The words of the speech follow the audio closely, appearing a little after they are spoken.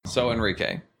So,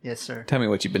 Enrique, Yes, sir. tell me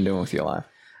what you've been doing with your life.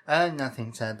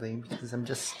 Nothing, sadly, because I'm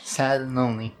just sad and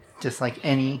lonely, just like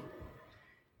any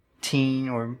teen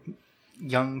or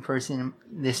young person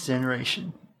in this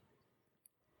generation.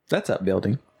 That's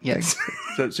upbuilding. Yes.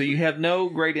 So you have no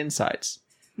great insights.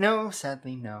 No,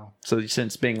 sadly, no. So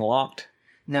since being locked,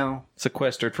 No.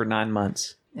 sequestered for 9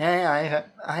 months. Yeah,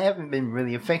 I haven't been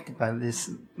really affected by this,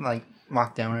 like,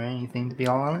 lockdown or anything, to be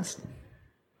all honest.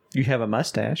 You have a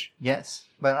mustache. Yes,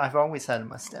 but I've always had a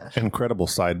mustache. Incredible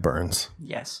sideburns.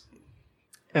 Yes.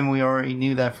 And we already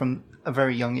knew that from a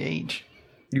very young age.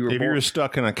 You were If you born. were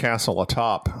stuck in a castle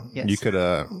atop, Yes. you could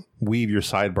weave your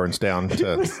sideburns down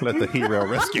to let the hero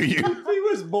rescue you. He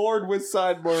was bored with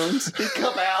sideburns. He'd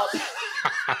come out.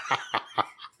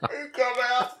 He'd come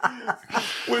out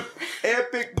with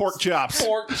epic Pork chops.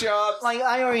 pork chops. Like,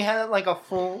 I already had, like, a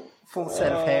full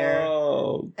set of hair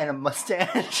Oh, and a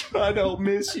mustache. I don't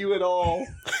miss you at all.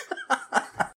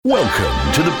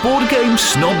 Welcome to the Board Game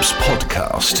Snobs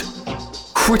Podcast.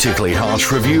 Critically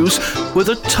harsh reviews with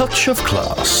a touch of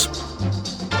class.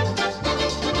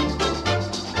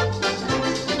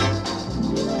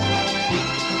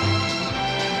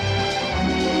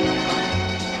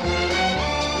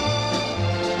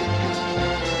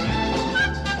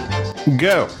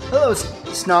 Go. Hello,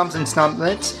 snobs and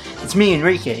snoblets. It's me,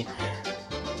 Enrique.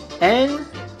 And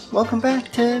welcome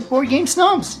back to Board Game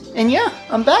Snobs. And yeah,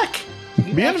 I'm back.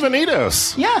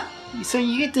 Bienvenidos. Yeah, so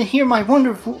you get to hear my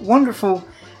wonderful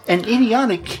and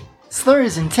idiotic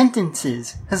slurs and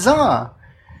sentences. Huzzah!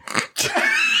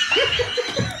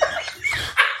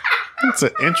 It's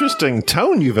an interesting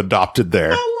tone you've adopted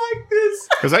there. I like this.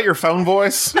 Is that your phone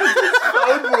voice?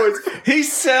 Phone voice. He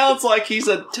sounds like he's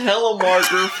a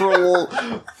telemarketer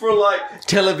for like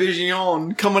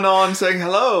television coming on saying,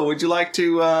 hello, would you like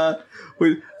to,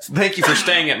 thank you for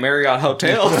staying at Marriott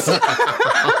Hotels.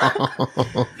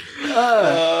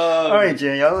 Alright,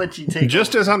 Jay, I'll let you take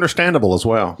Just as understandable as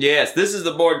well. Yes, this is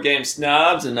the Board Game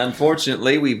Snobs, and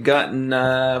unfortunately we've gotten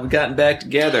back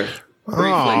together.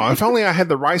 Briefly. Oh, if only I had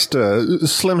the rights to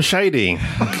Slim Shady.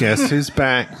 Guess who's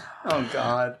back? Oh,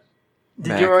 God. Did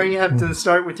Back. you already have to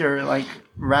start with your, like,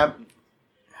 rap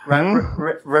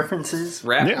references?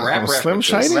 Rap Slim references.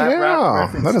 Shady.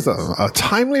 Rap Yeah, that is references. a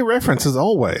timely reference as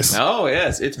always. Oh,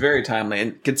 yes, it's very timely.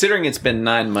 And considering it's been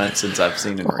 9 months since I've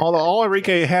seen it, Although all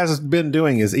Enrique has been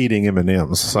doing is eating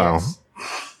M&Ms, so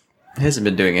he hasn't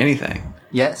been doing anything.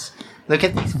 Yes. Look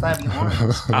at these flabby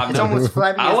arms. It's almost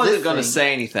flabby I as wasn't this going to thing.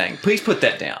 say anything. Please put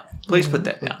that down. Please put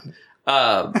that down.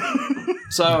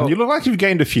 So you look like you've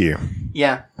gained a few.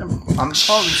 Yeah. I'm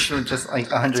probably sure just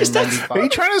like 195. Are you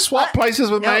trying to swap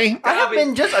places with No, me? I have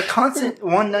been just a constant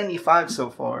 195 so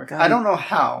far. I don't know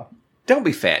how. don't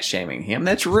be fat shaming him.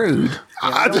 That's rude.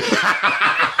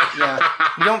 Yeah,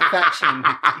 you don't fat shame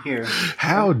here.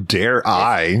 How dare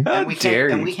I? How And we dare can't,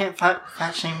 you? and we can't fat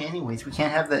shame anyways. We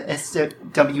can't have the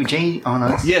SWJ on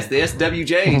us. Yes, the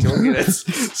SWJs. Look at us.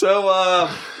 So,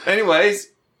 anyways,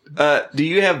 do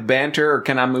you have banter, or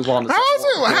can I move on to How is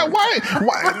it?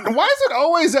 Why is it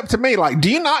always up to me? Like, do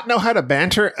you not know how to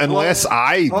banter unless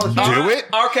I do it?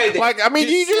 Okay, then. Like, I mean,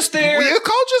 you just there. it's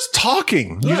called just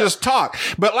talking. You just talk,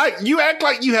 but like you act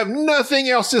like you have nothing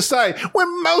else to say.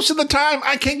 When most of the time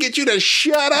I can't get you to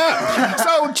shut up.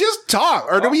 So just talk,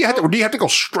 or do you have to go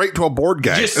straight to a board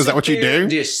game? Just Is that what you sit there, do?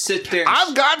 Just sit there.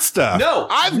 I've got stuff. No,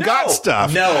 I've no, got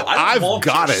stuff. no, I don't I've want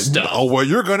got your it. stuff. Oh well,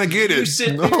 you're gonna get it. You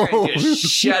sit there and just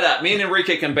shut up. Me and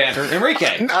Enrique can banter.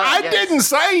 Enrique. I yes. didn't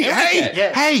say,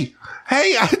 Yes. hey,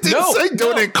 I didn't say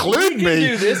don't include we me. can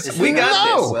do this. We got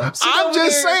No, this. Sit I'm over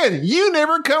just there. saying, you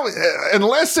never come,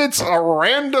 unless it's a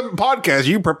random podcast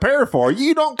you prepare for,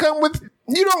 you don't come with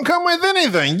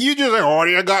anything. You just say, what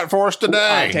do you got for us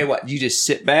today? I tell you what, you just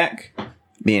sit back.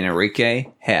 Me and Enrique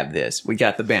have this. We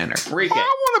got the banner. Enrique. I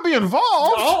want to be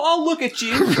involved. I'll look at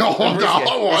you. No,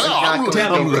 Enrique.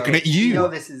 I'm looking at you. You know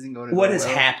this isn't going to What go has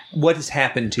well. What has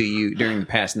happened to you during the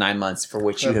past 9 months for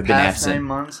which you The have been past absent? 9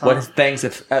 months, huh? What things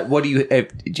have? What do you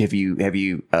have you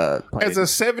played? As a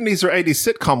 70s or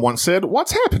 80s sitcom once said,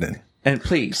 what's happening? And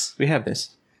please, we have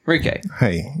this. Enrique,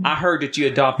 Hey, I heard that you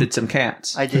adopted some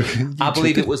cats. I did. I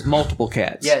believe it was multiple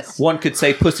cats. Yes. One could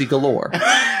say pussy galore.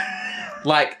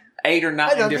 Like 8 or 9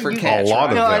 don't think different you- cats. a lot right?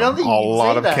 of No, I them. don't think A you can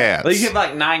lot say of that. cats. Like, you have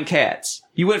like 9 cats.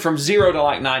 You went from 0 to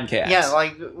like 9 cats. Yeah,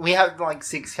 like we have like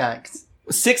 6 cats.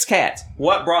 6 cats.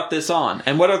 What brought this on?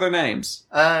 And what are their names?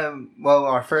 Well,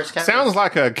 our first cat Sounds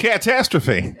like a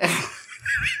catastrophe.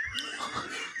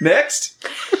 Next.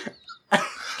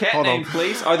 Cat Hold on. names,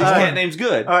 please. Are these cat names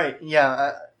good? All right,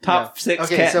 yeah. Top yeah. 6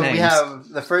 Okay, cat so names. we have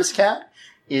the first cat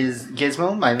is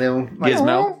Gizmo, my little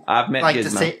Gizmo. I've met like Gizmo. to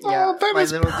say, yeah, Oh, that my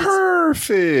is little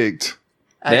perfect.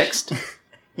 Next.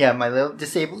 Yeah, my little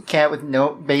disabled cat with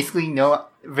basically no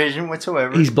vision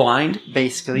whatsoever. He's blind.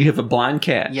 basically. You have a blind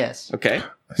cat. Yes. Okay.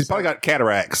 He's probably got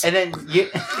cataracts. And then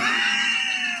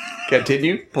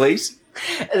Continue, please.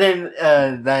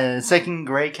 the second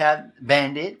gray cat,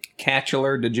 Bandit.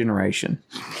 Catular degeneration.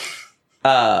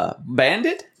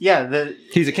 Bandit? Yeah,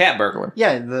 He's a cat burglar.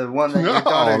 the one that your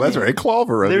daughter Oh, that's named. very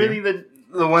clever. of you. Literally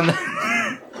the one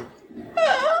that...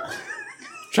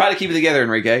 Try to keep it together,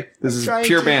 Enrique. This is Trying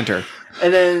pure to. banter.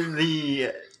 And then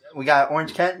we got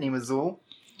orange cat named Azul.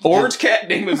 Orange cat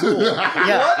named Azul.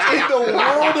 Yeah. What in the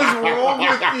world is wrong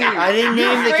with you? I didn't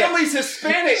name the Your cat. family's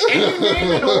Hispanic, and you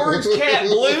named an orange cat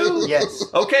blue? Yes.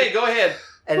 Okay, go ahead.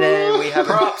 And then we have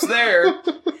Props there.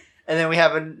 And then we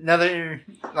have another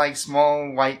like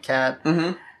small white cat,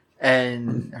 Mm-hmm.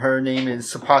 and her name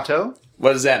is Zapato.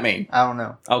 What does that mean? I don't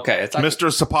know. Okay, it's like Mr.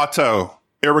 Zapato.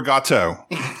 Irrigato.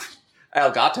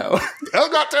 El Gato. El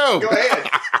Gato. Go ahead.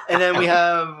 And then we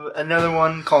have another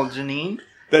one called Janine.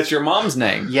 That's your mom's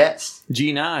name. Yes.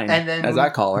 G9, And then as I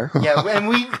call her. Yeah,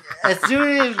 and as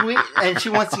soon as and she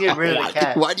wants to get rid of the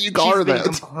cat. Why do you call her She's that?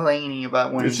 been complaining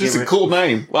about wanting It's to just get a rid cool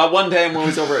name. Well, one time when I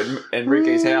was over at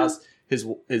Enrique's house,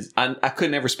 I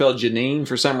couldn't ever spell Janine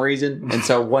for some reason, and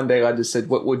so one day I just said,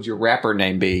 "What would your rapper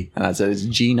name be?" And I said, "It's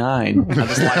G9." I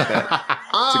just like that.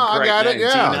 Oh, I great got it. name,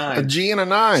 Yeah. G9. A G and a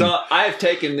 9. So I have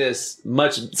taken this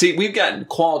much. See, we've gotten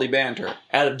quality banter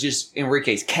out of just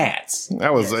Enrique's cats.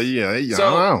 that was, yeah, I So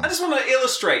don't know. I just want to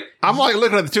illustrate. I'm like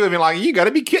looking at the two of you like, you got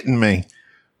to be kidding me.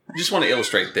 Just want to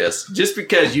illustrate this. Just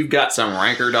because you've got some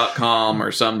ranker.com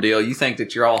or some deal, you think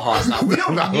that you're all hot. Now, we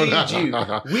don't need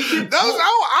you. We can No,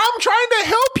 I'm trying to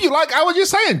help you. Like I was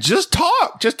just saying, just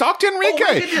talk. Just talk to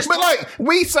Enrique. we can just But talk. like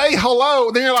we say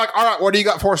hello, then you're like, all right, what do you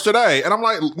got for us today? And I'm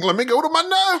like, let me go to my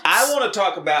notes. I want to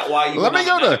talk about why you Let went me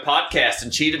on go another to- podcast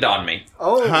and cheated on me.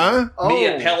 Oh. Huh? Oh. Me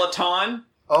at Peloton.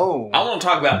 Oh. I want to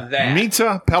talk about that.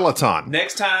 Mita Peloton.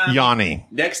 Next time. Yanni.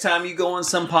 Next time you go on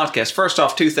some podcast, first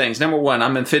off, two things. Number one,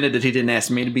 I'm offended that he didn't ask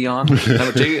me to be on.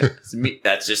 Number two,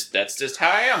 that's just how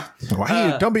I am.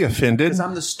 Why don't be offended? Because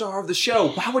I'm the star of the show.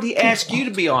 Why would he ask you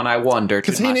to be on? I wonder.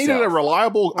 Because he needed a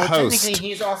reliable Well, host. technically,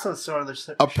 he's also star of the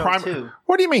show A prime. too.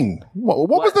 What do you mean? What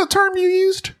was the term you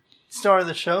used? Star of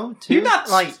the show too. You're not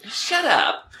like Shut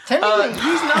up. technically.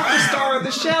 He's not the star of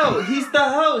the show. He's the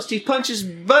host. He punches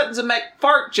buttons and makes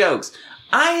fart jokes.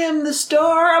 I am the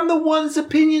star. I'm the one's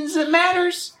opinions that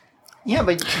matters. yeah,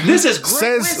 but This is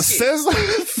great Says.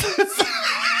 whiskey.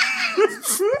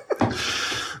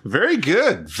 Very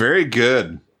good. Very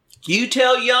good. You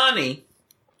tell Yanni,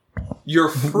 your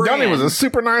friend. Yanni was a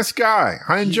super nice guy.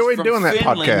 I enjoyed from doing that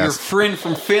Finland, Your podcast. friend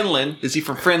from Finland. Is he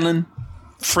from Finland?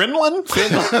 Finland?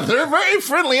 They're very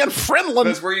friendly in Finland.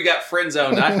 That's where you got friend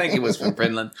zoned. I think it was from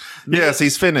Finland. Yes,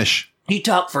 he's Finnish. He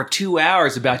talked for 2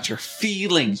 hours about your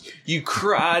feelings. You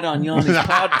cried on Yanni's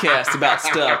podcast about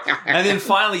stuff. And then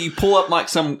finally you pull up like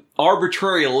some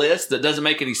arbitrary list that doesn't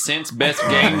make any sense. Best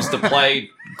games to play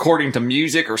according to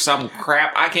music or some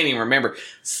crap. I can't even remember.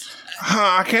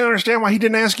 I can't understand why he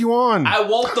didn't ask you on. I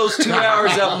want those 2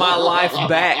 hours of my life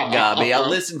back, Gabi. I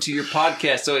listened to your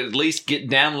podcast so it at least get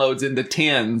downloads in the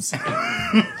tens.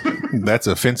 That's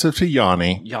offensive to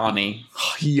Yanni. Yanni.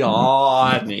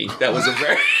 Yanni. That was a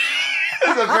very...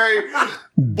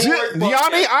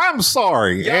 Yanni, I'm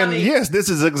sorry. And Yanni. yes, this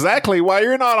is exactly why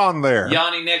you're not on there.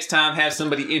 Yanni, next time have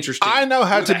somebody interesting. I know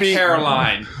how with to a be-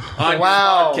 hairline on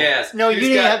wow. your podcast. No, you Who's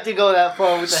didn't got have to go that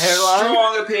far with the hairline.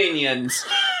 Strong opinions.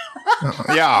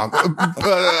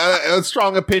 Yeah.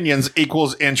 Strong opinions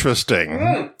equals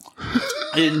interesting.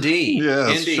 Indeed.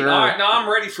 Yes, Indeed. sure. All right, now I'm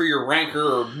ready for your ranker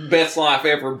or best life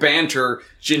ever banter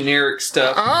generic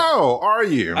stuff. Oh, are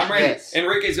you? I'm ready. Yes.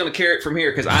 Enrique's going to carry it from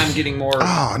here because I'm getting more.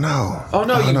 Oh, no. Oh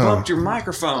no, you no. bumped your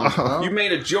microphone. You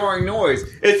made a jarring noise.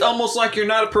 It's almost like you're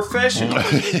not a professional.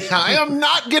 I am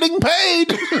not getting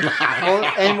paid. Well,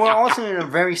 and we're also in a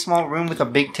very small room with a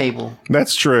big table.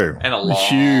 That's true. And a long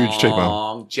huge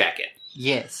table. jacket.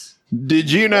 Yes.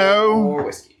 Did you know More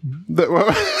whiskey. that?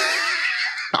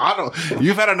 I don't.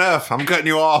 You've had enough. I'm cutting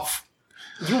you off.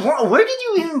 Where did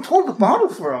you even pull the bottle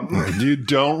from? You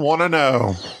don't want to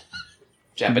know.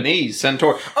 Japanese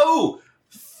Centaur. Oh,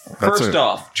 first it.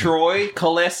 off, Troy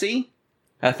Colesi.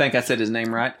 I think I said his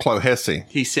name right. Clohesi.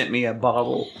 He sent me a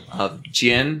bottle of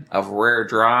gin, of rare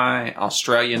dry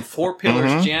Australian Four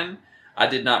Pillars gin. I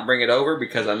did not bring it over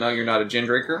because I know you're not a gin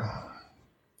drinker.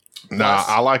 No,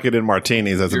 I like it in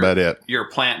martinis. That's about it. You're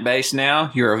plant-based now.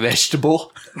 You're a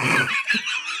vegetable.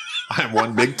 I'm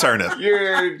one big turnip.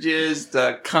 You're just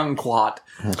a kumquat.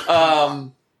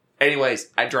 Anyways,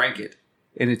 I drank it.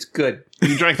 and it's good.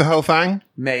 You drank the whole thing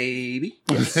Maybe.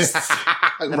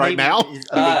 right now?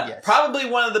 Probably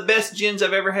one of the best gins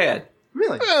I've ever had.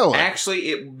 Really? Really? Actually,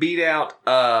 it beat out,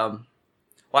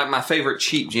 like my favorite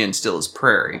cheap gin still is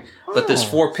Prairie. But this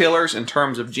Four Pillars in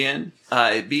terms of gin,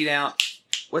 it beat out,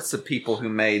 what's the people who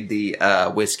made the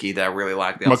whiskey that I really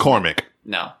like? McCormick.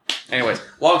 No. Anyways,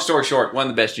 long story short, one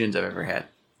of the best gins I've ever had.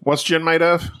 What's gin made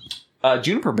of?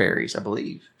 Juniper berries, I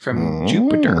believe, from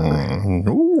Jupiter.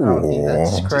 Ooh. I don't think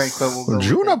that's correct, but we'll go with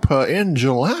Juniper in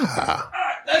July.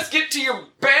 Let's get to your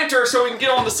banter so we can get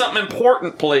on to something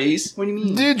important, please. What do you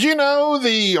mean? Did you know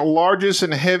the largest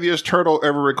and heaviest turtle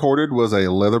ever recorded was a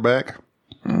leatherback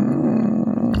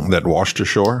that washed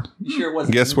ashore? You sure it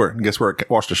wasn't? Guess where it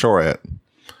washed ashore at?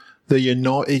 The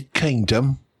United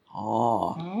Kingdom.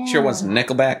 Oh. Sure it wasn't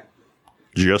Nickelback?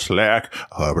 Just like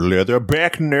a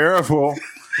leatherback narwhal.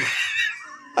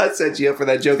 I set you up for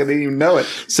that joke. I didn't even know it.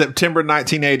 September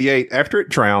 1988, after it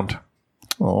drowned.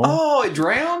 Oh, it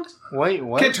drowned? Wait,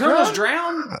 what? Can turtles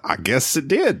drown? I guess it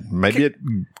did. Maybe it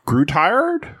grew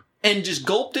tired? And just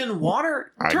gulped in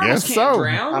water? I Turtles guess can't so.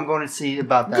 drown. I'm going to see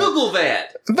about that. Google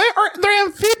that. They're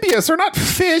amphibious. They're not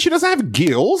fish. It doesn't have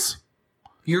gills.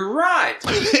 You're right.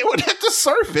 It would have to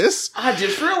surface. I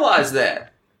just realized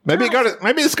that. Maybe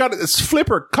it's got its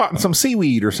flipper caught in some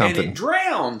seaweed or And something. it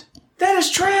drowned. That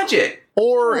is tragic.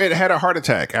 Or it had a heart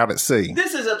attack out at sea.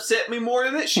 This has upset me more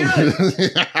than it should.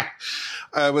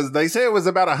 They say it was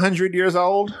about 100 years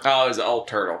old. Oh, it was an old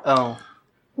turtle. Oh.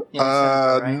 Yeah,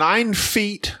 sounds right. 9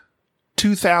 feet,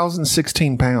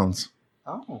 2,016 pounds.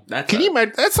 Oh. Can you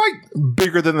imagine? That's like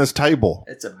bigger than this table.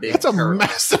 It's a big That's a turtle.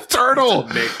 massive turtle.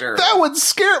 It's a big turtle. That would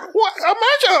scare. What?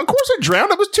 Imagine. Of course, it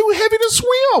drowned. It was too heavy to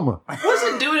swim. What's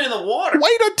it doing in the water?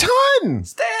 Weighed a ton.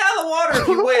 Stay out of the water if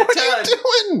you weigh a What ton. are you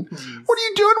doing? What are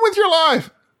you doing with your life?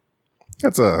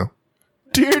 That's a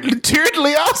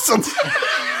weirdly awesome.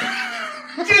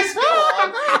 Just go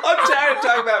on. I'm tired of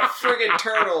talking about friggin'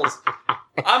 turtles.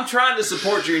 I'm trying to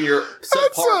support you in your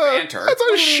subpar banter. That's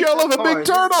a shell of a big This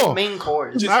is the turtle. main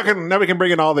course. Now we can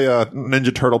bring in all the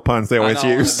Ninja Turtle puns they always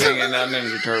use.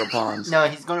 Ninja Turtle puns. No,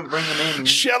 he's going to bring them in.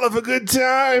 Shell of a good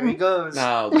Here he time. goes.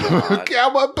 Oh, God.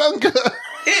 Cowabunga.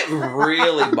 It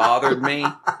really bothered me.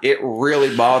 It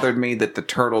really bothered me that the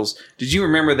turtles... Did you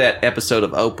remember that episode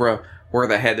of Oprah where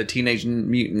they had the Teenage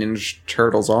Mutant Ninja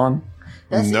Turtles on?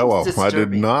 That No, seems I did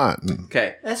disturbing. not.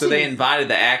 Okay, That so they seems- invited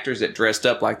the actors that dressed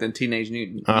up like the Teenage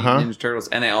Mutant Ninja Turtles,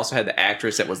 and they also had the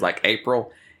actress that was like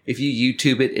April. If you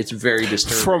YouTube it, it's very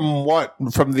disturbing. From what?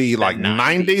 From the like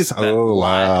 90s? The Oh,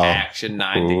 live wow. action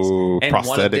 90s. Ooh, and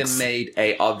one of them prosthetics. made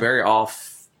a very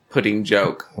off-putting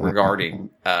joke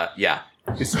regarding,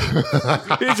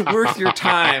 It's worth your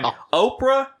time.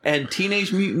 Oprah and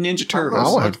Teenage Mutant Ninja Turtles.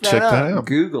 I'll have to check that out.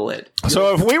 Google it.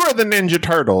 So if we were the Ninja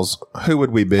Turtles, who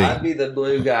would we be? I'd be the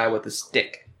blue guy with the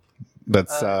stick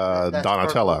That's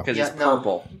Donatello. because Yeah, it's no.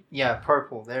 purple. Yeah,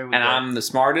 purple. There we And go. I'm the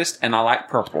smartest, and I like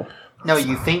purple. No,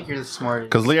 you think you're the smartest.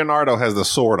 Because Leonardo has the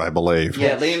sword, I believe.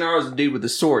 Yeah. Yeah, Leonardo's the dude with the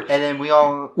sword. And then we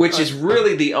all... Which is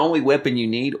really the only weapon you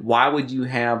need. Why would you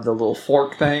have the little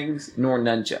fork things nor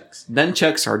nunchucks?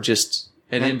 Nunchucks are just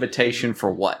an invitation for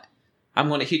what? I'm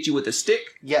going to hit you with a stick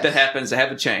Yes. that happens to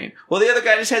have a chain. Well, the other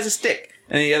guy just has a stick,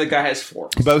 and the other guy has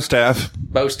forks. Bow staff.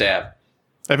 Bow stab.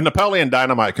 If Napoleon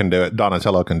Dynamite can do it,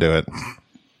 Donatello can do it.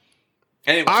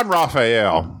 Anyway, I'm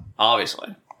Raphael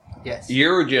obviously. Yes.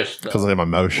 You're just because the, I'm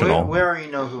emotional. Where are you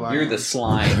know who I you're am? the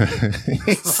slime.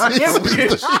 He's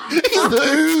the ooze.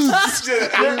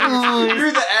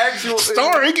 You're the actual...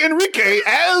 Starring Enrique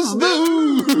as the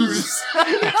ooze.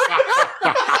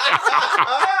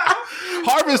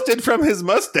 Harvested from his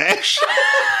mustache.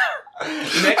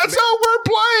 That's how we're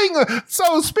playing.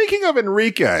 So speaking of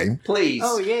Enrique, Please.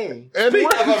 Oh, yay. and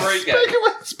Speaking of Enrique.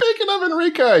 Speaking of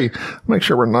Enrique, make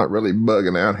sure we're not really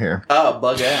bugging out here. Oh,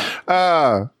 bug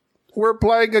out. We're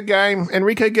playing a game.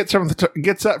 Enrique gets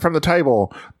up from the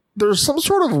table. There's some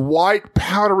sort of white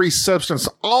powdery substance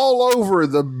all over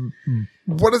the.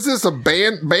 What is this? A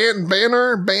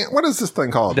banner? What is this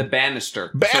thing called? The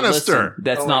banister. Banister. So listen,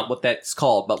 that's not what that's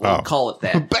called, but we'll call it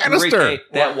that. Banister. Enrique,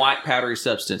 that white powdery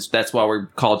substance. That's why we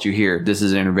called you here. This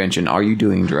is an intervention. Are you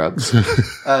doing drugs?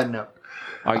 No.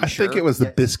 Are you I sure? think it was the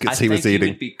biscuits he was you eating.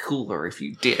 would be cooler if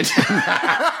you did.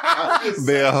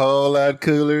 Be a whole lot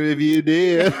cooler if you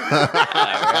did. all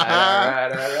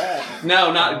right.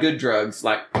 No, not good drugs.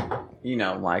 Like,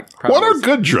 like... What are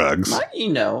good drugs? Like,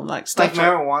 like Like stuff like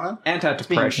marijuana?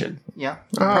 antidepressant. Yeah.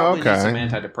 Oh, Probably need some okay.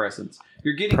 antidepressants.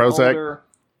 You're getting Prozac. older.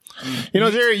 You know,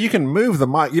 Jerry, you can move the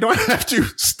mic. You don't have to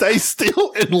stay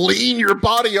still and lean your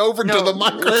body over to the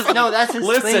microphone. No, that's his thing,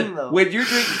 Listen, though. when you're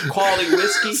drinking quality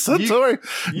whiskey, Sorry.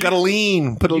 Gotta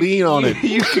lean. Put a lean on it.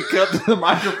 You can come to the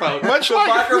microphone. The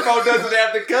microphone doesn't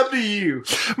have to come to you.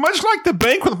 Much like the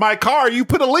bank with my car, you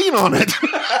put a lean on it.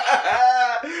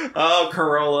 Oh,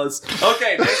 Corollas.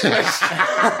 Okay, next question.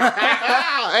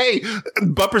 Hey,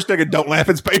 bumper sticker, don't laugh,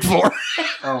 it's paid for.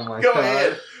 Oh my Go god.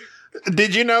 ahead.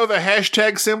 Did you know the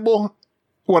hashtag symbol?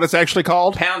 What it's actually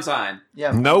called? Pound sign.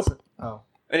 Yeah. Nope. Oh.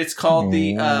 It's called the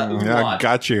Yeah, umlaut.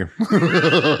 got you.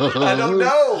 I don't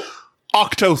know.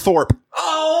 Octothorpe.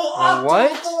 Oh,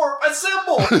 what? Octothorpe, a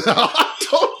symbol.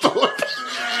 Octothorpe.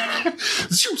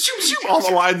 Shoot, shoot, shoot. All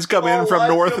the lines come in from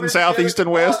north and south, east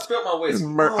and west. I spilled my whiskey.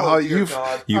 You've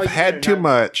you had better too not.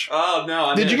 much. Oh,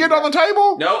 no. Did you get it on the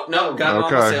table? Nope, got it on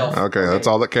Okay, myself. okay, that's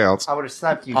all that counts. I would have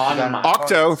slapped you. On if you got my- on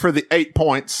Octo for the 8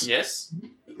 points. Yes.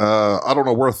 I don't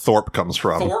know where Thorpe comes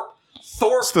from. Thorpe.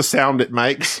 It's the sound it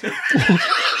makes.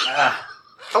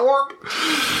 Thorpe.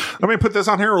 Let me put this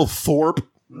on here. Thorpe.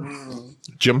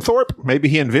 Jim Thorpe. Maybe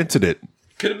he invented it.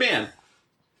 Could have been.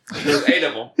 There's 8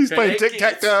 of them. He's playing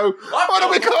tic-tac-toe. What do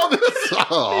we call this?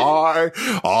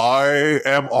 I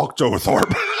am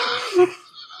Octothorpe.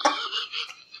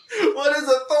 What is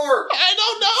a Thorpe? I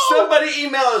don't know. Somebody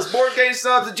email us,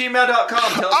 boardgamesnobs@gmail.com.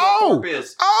 Tell us what Thorpe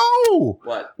is. Oh.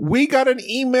 What? We got an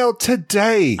email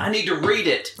today I need to read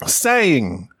it.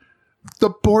 saying the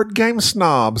Board Game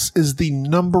Snobs is the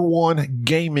 #1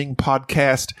 gaming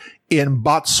podcast in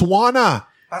Botswana.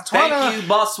 Thank you,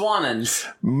 Botswanans.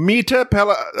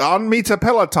 On Mita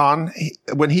Peloton,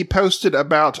 when he posted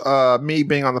about me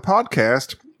being on the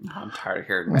podcast, I'm tired of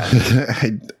hearing about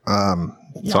it.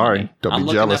 sorry, don't I'm be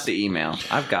looking jealous. up the email.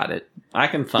 I've got it. I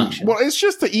can function. Well, it's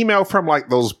just the email from like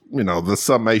those, the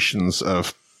summations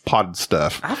of pod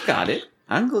stuff. I've got it.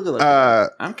 I'm Google it.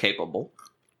 I'm capable.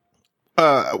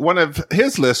 One of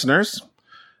his listeners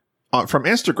from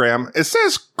Instagram, it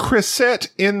says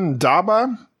Chrisette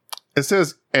Indaba. It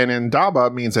says, and Indaba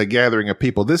means a gathering of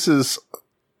people. This is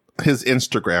his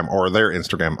Instagram or their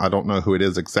Instagram. I don't know who it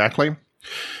is exactly,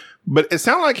 but it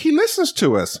sounds like he listens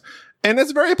to us. And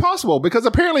it's very possible because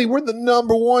apparently we're the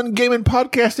 #1 gaming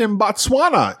podcast in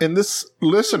Botswana. And this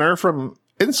listener from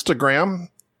Instagram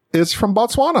is from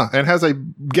Botswana and has a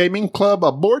gaming club,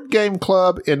 a board game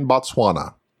club in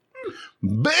Botswana.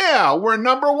 Yeah, we're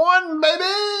 #1,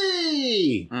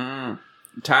 baby.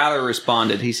 Tyler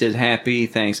responded. He said, "Happy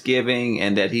Thanksgiving,"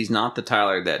 and that he's not the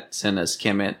Tyler that sent us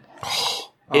Kemet.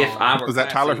 If I were Is that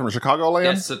Tyler from Chicagoland?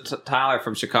 That's Tyler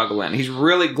from Chicagoland. He's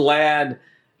really glad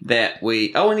that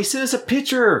we. Oh, and he sent us a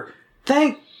picture.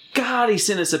 Thank God he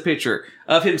sent us a picture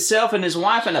of himself and his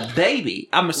wife and a baby.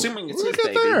 I'm assuming it's Look his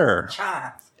at baby. there.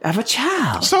 Of a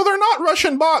child. So they're not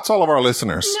Russian bots, all of our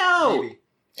listeners. No,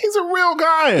 He's a real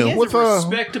guy he has with a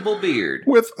respectable beard.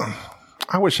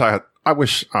 I wish I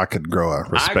could grow a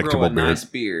respectable I grow a beard. nice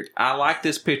beard. I like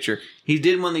this picture. He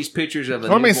did one of these pictures of a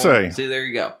Let me newborn. see. See, there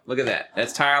you go. Look at that.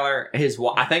 That's Tyler.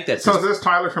 I think that's So his. is this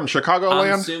Tyler from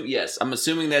Chicagoland? I'm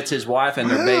assuming that's his wife and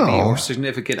their Wow. baby or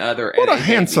significant other. What and a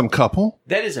handsome baby. couple.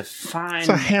 That is a fine. It's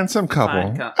a handsome couple.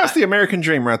 fine couple. That's the American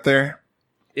dream right there.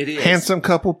 It is Handsome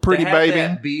couple, To pretty have baby.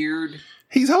 That beard.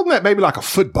 He's holding that baby like a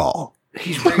football.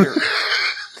 He's ready.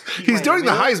 He's doing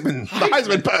the Heisman pose.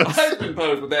 Heisman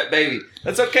pose with that baby.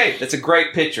 That's okay. That's a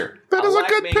great picture. That I is a like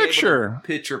good being able to picture.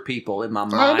 Picture people in my I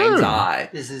mind's do. eye.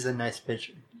 This is a nice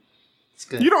picture. It's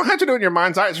good. You don't have to do it in your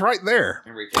mind's eye. It's right there.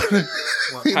 Here we go.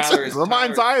 The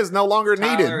mind's eye is no longer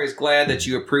Tyler needed. is glad that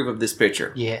you approve of this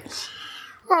picture. Yes.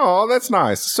 Oh, that's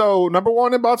nice. So,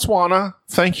 #1 in Botswana.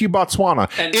 Thank you, Botswana.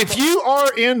 And- if you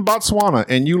are in Botswana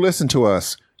and you listen to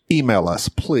us, email us,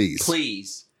 please.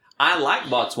 Please. I like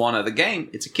Botswana, the game.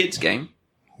 It's a kid's game.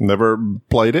 Never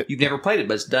played it. You've never played it,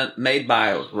 but it's made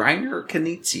by Reiner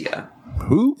Knizia.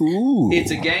 Ooh. It's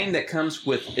a game that comes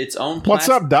with its own What's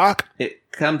up, Doc? It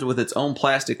comes with its own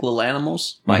plastic little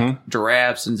animals, like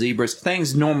giraffes and zebras,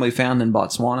 things normally found in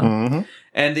Botswana.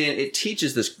 And then it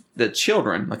teaches the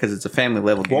children, because it's a family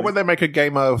level game, What would they make a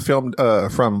game of filmed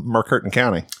from Mercurton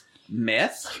County?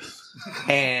 meth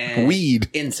and Weed.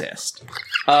 incest.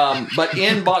 But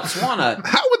in Botswana,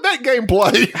 How would that game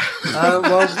play?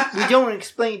 Well, we don't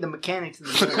explain the mechanics of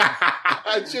the game.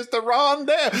 It's just a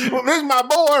rondelle. Well, this is my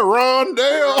boy,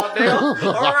 Rondell.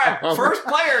 all right, first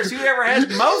player is whoever has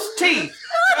most teeth.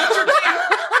 Count your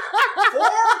teeth. 4?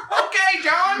 Okay,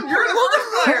 John, you're the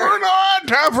first We're player. not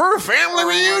time for a family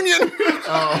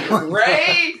reunion.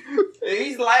 Ray,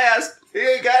 he's last. He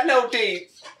ain't got no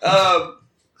teeth.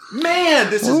 Man,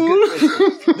 this is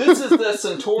good. This is the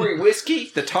Suntory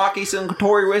whiskey, the Taki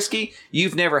Suntory whiskey.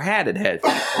 You've never had it, have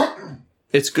you?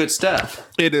 It's good stuff.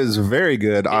 It is very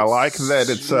good. I like that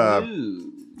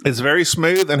it's very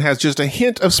smooth and has just a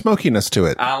hint of smokiness to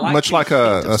it. I like much the like hint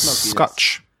of a smokiness.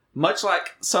 scotch. Much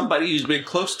like somebody who's been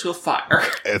close to a fire.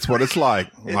 It's what it's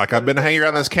like. Like I've been hanging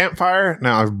around this campfire.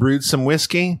 Now I've brewed some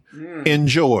whiskey.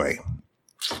 Enjoy.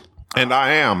 And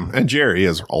I am. And Jerry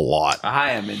is a lot.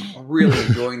 I am really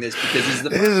enjoying this because this is the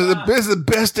first time. This is the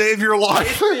best day of your It's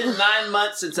life. been 9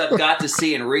 months since I've got to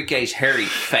see Enrique's hairy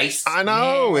face. I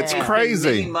know. It's It's been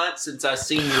crazy. many months since I've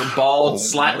seen your bald,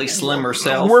 slightly slimmer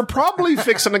self. We're probably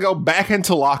fixing to go back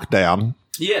into lockdown.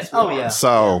 Yes. Oh, we are. yeah.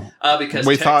 So Because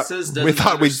We thought- Texas we doesn't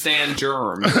thought we'd- understand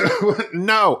germs.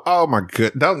 no. Oh my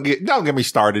good. Don't get me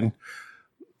started.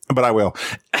 But I will.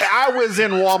 I was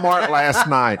in Walmart last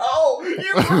night. Oh,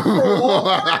 you were for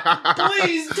Walmart?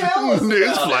 Please tell us.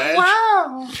 Newsflash.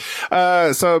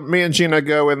 Wow. So me and Gina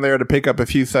go in there to pick up a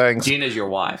few things. Gina's your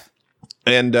wife.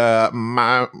 And I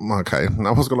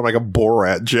was going to make a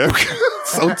Borat joke.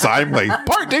 So timely.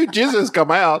 Part 2 just has come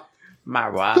out. My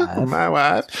wife. My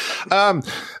wife. That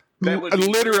would be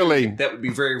Literally, rude. That would be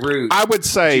very rude. I would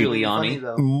say Funny, Giuliani.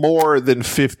 though. more than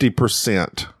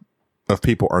 50% of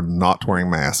people are not wearing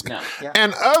masks. No. Yeah.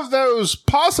 And of those,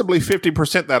 possibly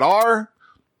 50% that are,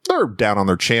 they're down on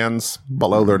their chins,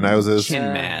 below their noses.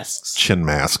 Chin masks. Chin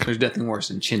mask. There's nothing worse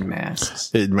than chin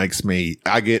masks. It makes me,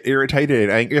 I get irritated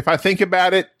and angry if I think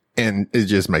about it, and it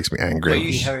just makes me angry. Well,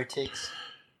 The heretics.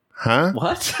 Huh?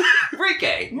 What?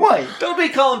 Enrique. What? Don't be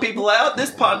calling people out.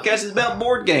 This podcast is about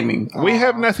board gaming. We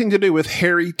have nothing to do with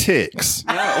hairy ticks.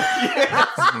 No.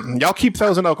 Y'all keep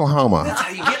those in Oklahoma. That's how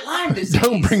you get Lyme disease.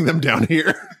 Don't bring them down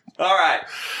here. All right.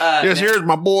 Yes, here's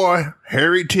my boy,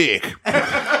 Harry Tick.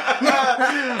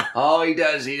 All he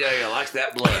does, he likes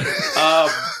that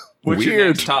blood. What's your Weird.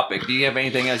 next topic? Do you have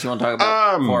anything else you want to talk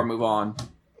about before I move on?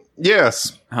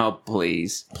 Yes. Oh,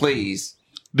 please. Please.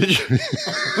 Did you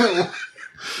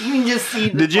You can just see.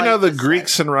 did you know the like,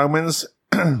 Greeks and Romans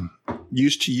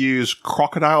used to use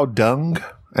crocodile dung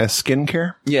as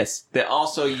skincare? Yes. They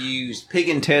also used pig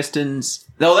intestines.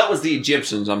 No, that was the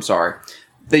Egyptians. I'm sorry.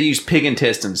 They used pig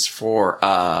intestines for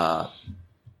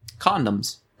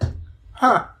condoms.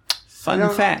 Huh? Fun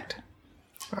fact.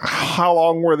 How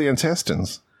long were the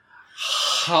intestines?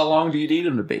 How long do you need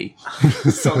them to be?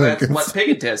 So that's what pig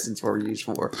intestines were used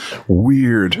for.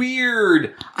 Weird.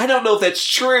 Weird. I don't know if that's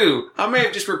true. I may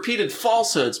have just repeated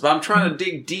falsehoods, but I'm trying to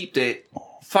dig deep to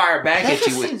fire back That at just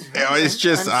you with. seems Yeah, it's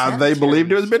just they unsanitary.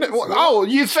 believed it was been. Oh,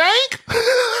 you think?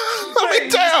 Let me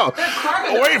tell.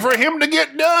 Wait for him to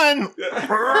get done.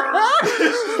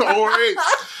 Wait.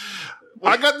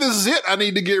 I got this zit I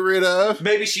need to get rid of.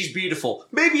 Maybe she's beautiful.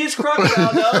 Maybe it's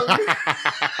crocodile dog. Get it?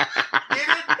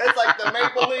 That's like the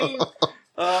Maybelline.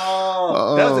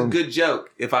 Oh, that was a good joke.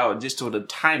 If I would have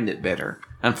timed it better.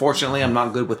 Unfortunately, I'm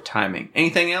not good with timing.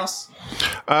 Anything else?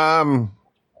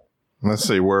 Let's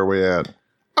see, where are we at?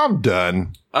 I'm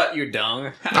done. You're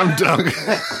dung. I'm done.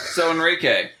 So,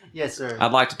 Enrique, Yes, sir.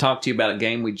 I'd like to talk to you about a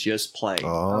game we just played.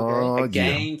 Oh, A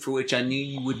game for which I knew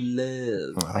you would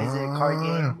love. Is it a card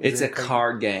game? It's a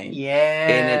card game. Yeah.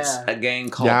 And it's a game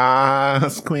called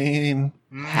Yes, Queen.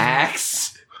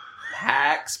 PAX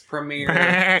Premier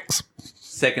Max.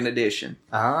 2nd Edition.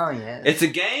 Oh, yeah. It's a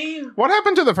game. What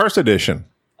happened to the first edition?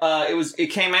 It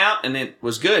came out and it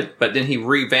was good, but then he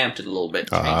revamped it a little bit,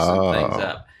 changed some things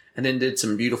up, and then did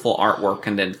some beautiful artwork,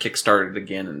 and then kickstarted it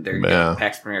again. And there you Yeah. go,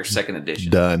 PAX Premier 2nd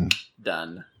Edition. Done.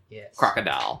 Yes.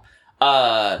 Crocodile.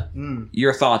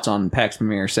 Your thoughts on PAX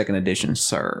Premier 2nd Edition,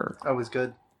 sir? That was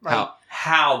good. Like,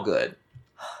 How good?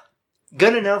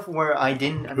 good enough where I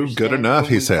didn't understand good enough,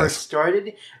 when he we says. first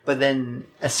started, but then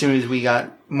as soon as we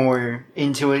got more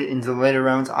into it, into the later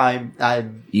rounds, I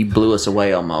You blew us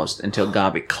away almost until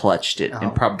Gabi clutched it and Oh,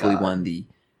 probably God. won the.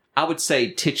 I would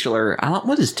say titular.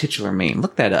 What does titular mean?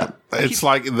 Look that up. It's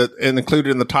like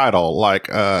included in the title. Like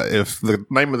if the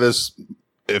name of this,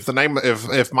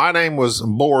 if my name was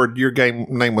Board, your game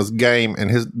name was Game, and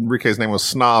Enrique's name was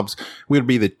Snobs, we'd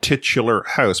be the titular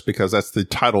host because that's the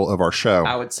title of our show.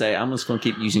 I would say I'm just going to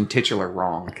keep using titular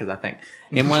wrong because I think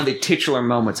in one of the titular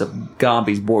moments of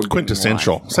Gabi's board game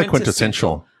Quintessential. life- Say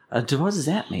quintessential. What does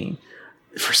that mean?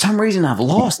 For some reason, I've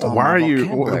lost. All Why my are you?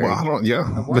 vocabulary. Well, I don't.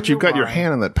 Yeah, but you've got your why.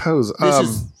 hand in that pose. This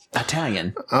is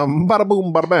Italian. Bada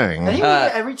boom, bada I bang. think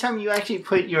every time you actually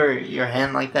put your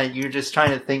hand like that, you're just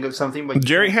trying to think of something. But you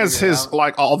Jerry can't has figure it his out.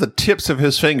 like all the tips of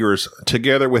his fingers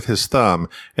together with his thumb,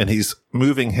 and he's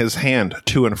moving his hand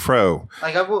to and fro.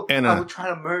 Like I will and, try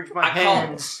to merge my I call-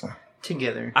 hands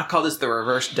together. I call this the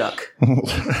reverse duck.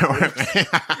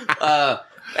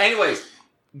 Anyways,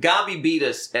 Gabi beat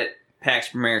us at PAX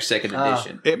Premier Second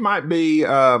Edition. It might be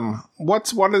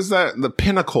what is that? The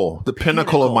pinnacle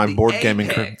of my the board gaming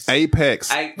Apex. career.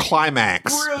 Apex A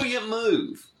Climax. Brilliant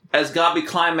move as Gobby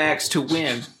Climax to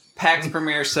win PAX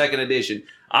Premier Second Edition.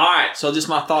 All right, so just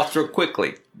my thoughts real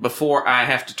quickly before I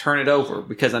have to turn it over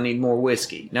because I need more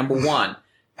whiskey. Number one,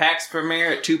 PAX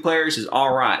Premier at 2 players is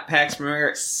all right. PAX Premier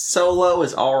at solo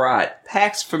is all right.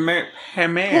 PAX Premier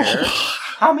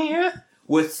I'm here.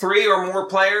 with 3 or more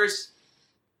players,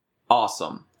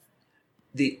 awesome.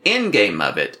 The end game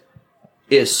of it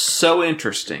is so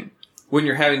interesting when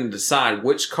you're having to decide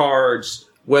which cards,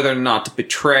 whether or not to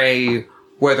betray,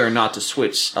 whether or not to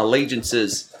switch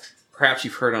allegiances. Perhaps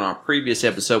you've heard on our previous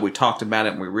episode, we talked about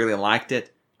it and we really liked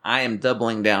it. I am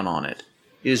doubling down on it.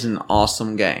 It is an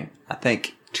awesome game. I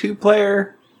think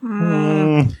 2-player,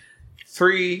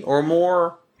 3 or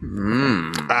more.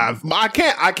 I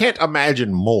can't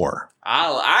imagine more.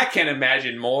 I can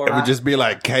imagine more. It would just be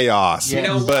like chaos, You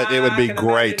know but why it would be I can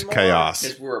great imagine more? chaos.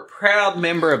 Because we're a proud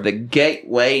member of the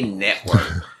Gateway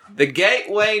Network. The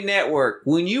Gateway Network.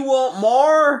 When you want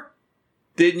more,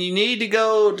 then you need to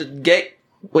go to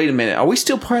Wait a minute. Are we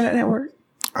still part of that network?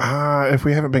 If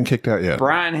we haven't been kicked out yet.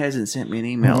 Brian hasn't sent me an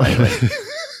email lately.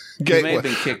 He may have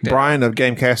been kicked out. Brian of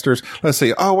Gamecasters. Let's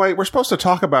see. Oh wait, we're supposed to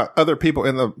talk about other people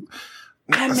in the.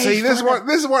 See, this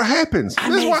is what happens.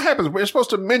 This is what happens. We're supposed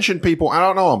to mention people. I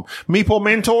don't know them. Meeple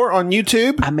Mentor on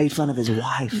YouTube. I made fun of his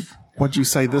wife. What'd you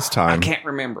say this time? I can't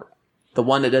remember. The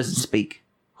one that doesn't speak.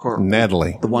 Her.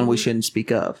 Natalie. The one we shouldn't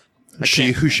speak of.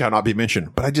 She who shall not be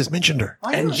mentioned. But I just mentioned her.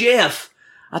 And Jeff.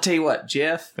 I'll tell you what,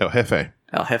 Jeff. El Jefe.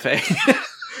 El Jefe.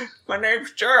 My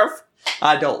name's Jeff.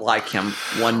 I don't like him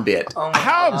one bit. Oh my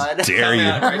How God. dare you?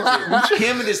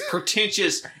 Him and his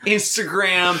pretentious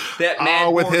Instagram, that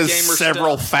mad with board his gamer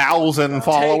several stuff, thousand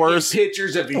followers. taking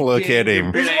pictures of his Look at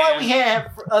him. This is why we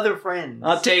have other friends.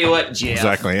 I'll tell you what, Jeff.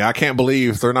 Exactly. I can't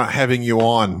believe they're not having you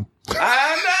on.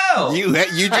 I know. You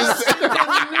just.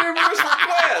 Numerous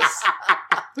requests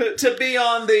to be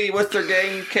on the what's their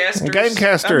Gamecasters.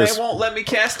 Gamecasters. And they won't let me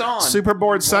cast on.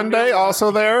 Superboard Sunday also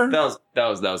there. Those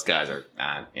guys are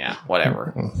yeah,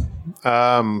 whatever.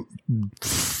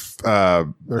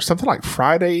 There's something like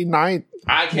Friday night.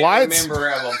 I can't Lights? remember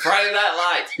of them. Friday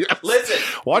Night Lights. Yes. Listen,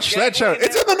 Watch that show.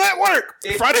 It's in the network.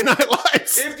 Friday Night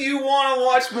Lights. If you want to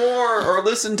watch more or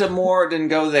listen to more, then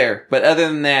go there. But other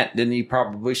than that, then you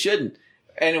probably shouldn't.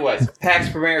 Anyways, PAX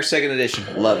Premier Second Edition.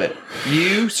 Love it.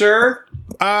 You, sir?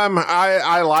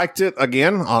 I liked it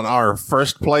again on our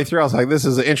first playthrough. I was like, this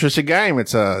is an interesting game.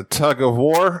 It's a tug of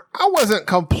war. I wasn't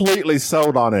completely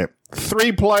sold on it.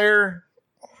 3-player.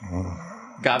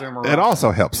 Got him wrong. It also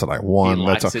helps that I won. He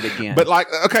That's likes all. it again. But like,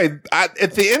 okay, at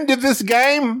the end of this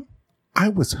game, I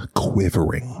was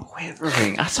quivering.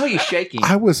 Quivering. I saw you shaking.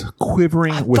 I was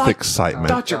quivering with excitement.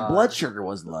 I thought your blood sugar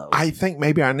was low. I think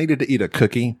maybe I needed to eat a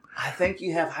cookie. I think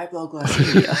you have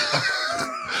hypoglycemia.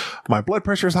 My blood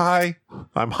pressure's high.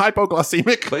 I'm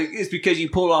hypoglycemic. But it's because you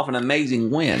pulled off an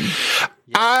amazing win.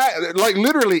 I like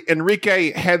literally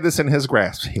Enrique had this in his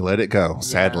grasp. He let it go.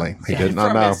 Sadly, he did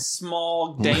not From know. his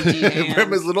small, dainty hands.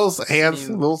 From his little hands,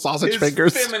 little sausage his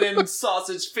fingers. feminine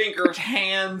sausage finger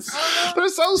hands. They're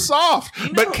so soft,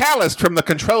 but calloused from the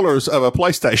controllers of a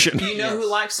PlayStation. You know who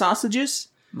likes sausages?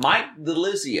 Mike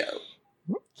DeLizio.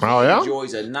 Oh yeah.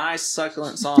 Enjoys a nice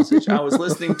succulent sausage. I was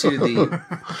listening to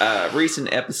the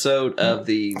recent episode of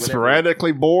the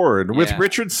Sporadically bored with Yeah.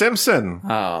 Richard Simpson. Oh,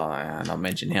 I don't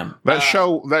mention him. That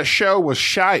show was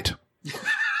shite. It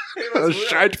It was, was really-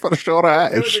 shite for the short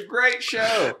eyes. it was a great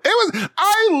show.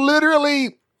 I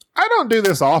don't do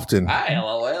this often. I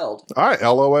LOL'd. I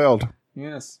LOL'd.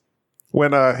 Yes.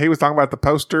 When he was talking about the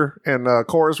poster in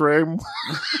Cora's room.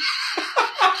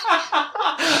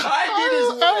 I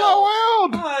did as well.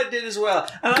 LOL'd. I did as well.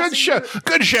 And I Good see show.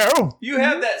 Good show. You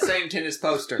have that same tennis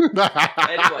poster.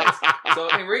 Anyways, so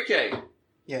Enrique,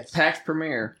 Yes. PAX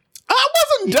Premiere. I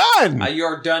wasn't done. You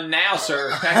are done now,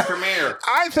 sir. PAX Premiere.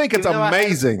 I think it's Even though I had-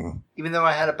 amazing. Even though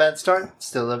I had a bad start,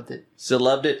 still loved it. Still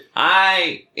loved it.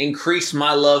 I increased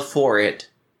my love for it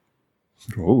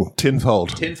Ooh,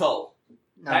 tenfold. tenfold.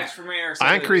 No. PAX Premiere.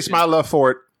 I increased my love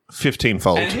for it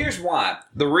 15-fold. And here's why.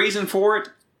 The reason for it,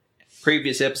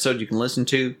 previous episode you can listen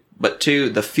to, but 2,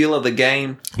 the feel of the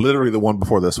game. Literally the one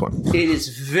before this one. It is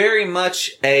very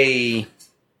much the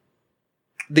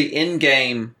end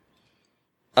game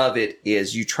of it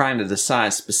is you trying to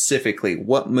decide specifically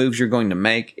what moves you're going to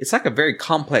make. It's like a very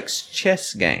complex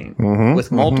chess game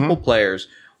with multiple players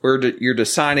where you're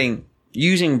deciding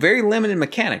using very limited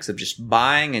mechanics of just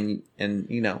buying and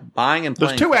buying and playing.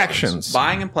 There's 2 cards. actions.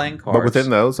 Buying and playing cards. But within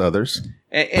those, others.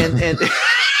 And the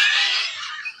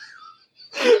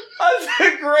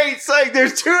great great saying.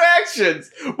 There's 2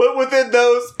 actions, but within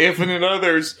those, infinite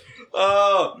others.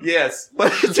 Oh, yes.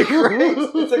 But it's a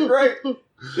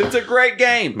great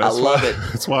game. I love it.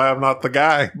 That's why I'm not the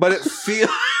guy. But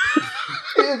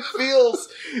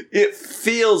it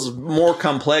feels more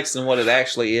complex than what it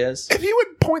actually is. If you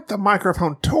would point the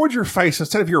microphone toward your face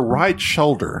instead of your right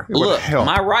shoulder, it would Look, help.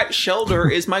 my right shoulder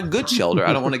is my good shoulder.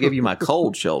 I don't want to give you my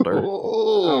cold shoulder.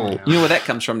 Oh. You know where that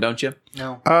comes from, don't you?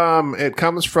 No. It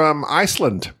comes from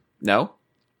Iceland, No.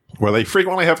 where they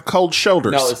frequently have cold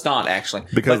shoulders. No, it's not, actually.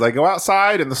 because they go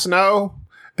outside in the snow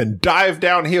and dive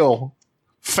downhill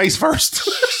face first.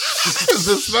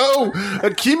 The snow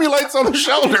accumulates on the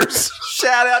shoulders.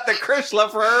 Shout out to Chris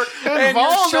Leffer and your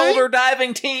Involving- shoulder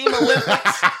diving team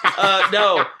Olympics.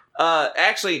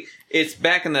 Actually, it's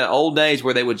back in the old days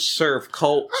where they would serve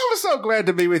cold. I was so glad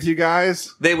to be with you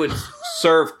guys. They would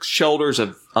serve shoulders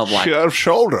of like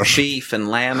Shoulders. beef and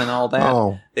lamb and all that.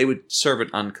 Oh. They would serve it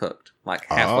uncooked, like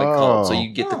halfway cold. So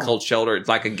you get the cold shoulder. It's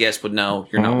like a guest would know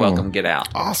you're not welcome. Get out.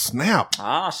 Oh, snap.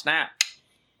 Ah, snap.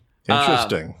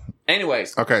 Interesting.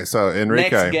 Anyways, Okay, so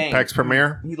Enrique, next game. PAX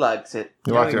Premiere. he likes it.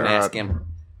 You Don't liked even it, ask alright. him.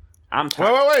 I'm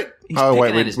tired. Wait. He's Oh, wait,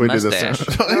 picking at his we did this.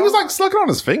 mustache. He was like sucking on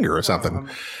his finger or something.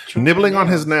 Nibbling on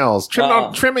his nails.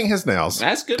 Trimming his nails.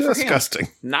 That's good for him. Disgusting.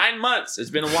 9 months. It's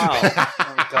been a while.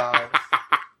 Oh, God.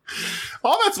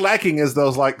 All that's lacking is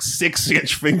those like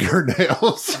 6-inch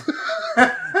fingernails.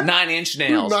 9-inch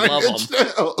nails. Love 9-inch them.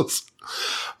 nails.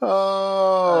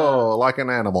 Oh, like an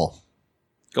animal.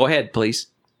 Go ahead, please.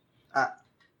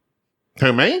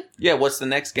 Who, me? Yeah, what's the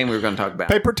next game we were going to talk about?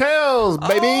 Paper Tales,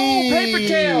 baby. Oh, Paper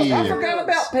Tales. I forgot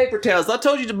about Paper Tales. I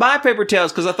told you to buy Paper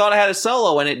Tales because I thought I had a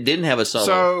solo and it didn't have a solo.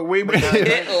 So we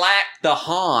it lacked the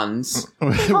Hans.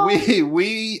 we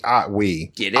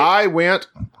Get it? I went.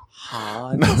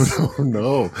 Hans.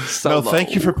 No. Solo. No,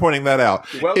 thank you for pointing that out.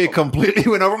 welcome. It completely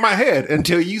went over my head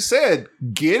until you said,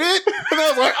 "Get it?" And I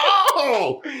was like,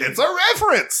 "Oh, it's a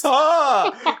reference."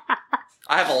 Ah.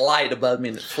 I have a light above me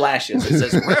that flashes. It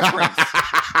says reference.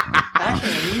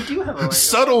 Actually, you do have a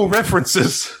Subtle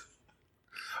references.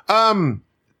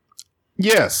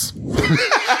 Yes.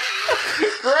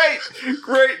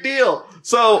 Great deal.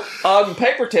 So,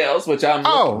 Paper Tales, which I'm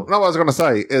Oh, no, what I was going to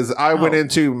say is I went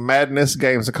into Madness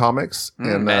Games and Comics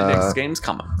and Madness Games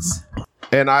Comics.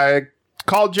 and I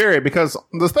called Jerry because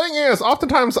the thing is,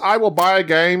 oftentimes I will buy a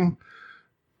game.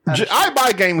 I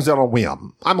buy games on a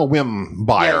whim. I'm a whim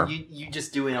buyer. Yeah, you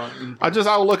just do it on. I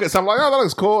will look at something like, oh, that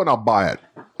looks cool, and I'll buy it.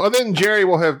 Well, then Jerry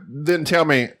will then tell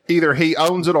me either he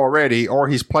owns it already or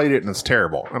he's played it and it's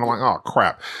terrible. And I'm like, oh,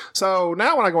 crap. So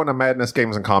now when I go into Madness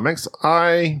Games and Comics,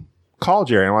 I call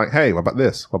Jerry and I'm like, hey, what about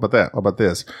this? What about that? What about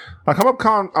this? I come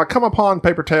upon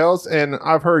Paper Tales, and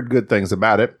I've heard good things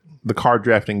about it. The card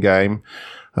drafting game.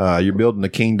 You're building a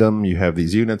kingdom. You have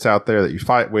these units out there that you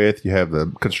fight with. You have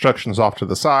the constructions off to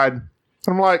the side. And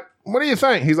I'm like, what do you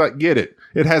think? He's like, get it.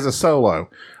 It has a solo.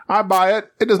 I buy it.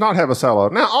 It does not have a solo.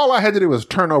 Now, all I had to do was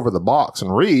turn over the box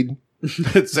and read.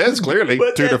 It says clearly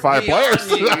But 2 to that's 5 beyond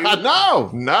players. you.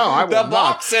 No, I will The not.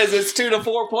 box says it's 2 to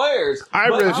 4 players. I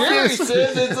but refuse. Jerry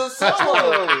says it's a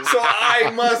solo. So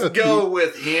I must go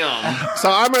with him.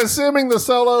 So I'm assuming the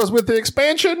solo is with the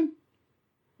expansion?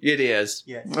 It is.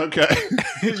 Yes. Okay.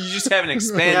 You just haven't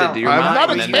expanded No, your I'm mind. not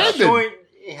enough. expanded.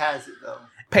 It has it though.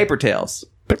 Paper Tales.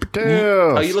 Paper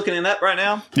Tales. Are you looking it up right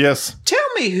now? Yes. Tell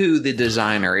me who the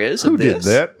designer is Who of did this.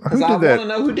 that? Who 'Cause I did that? want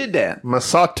to know who did that.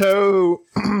 Masato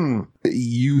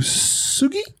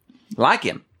Yusugi? Like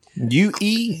him.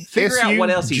 U-E-S-U-G-I. Figure out what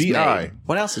else he's made.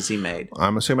 What else has he made?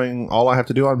 I'm assuming all I have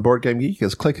to do on Board Game Geek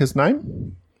is click his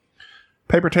name.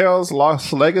 Paper Tales,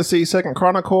 Lost Legacy, Second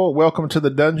Chronicle, Welcome to the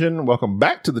Dungeon, Welcome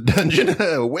back to the Dungeon,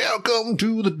 Welcome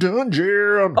to the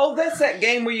Dungeon, Oh, that's that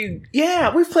game where you...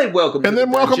 Yeah, we've played Welcome and to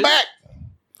then the Welcome Dungeon. back.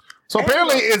 So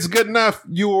apparently it's good enough,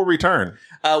 you will return.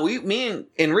 Me and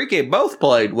Enrique both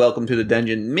played Welcome to the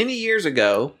Dungeon many years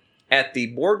ago at the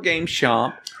board game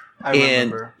shop. I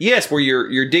And remember. yes, where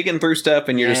you're digging through stuff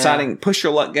and you're Yeah. deciding push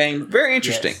your luck game. Very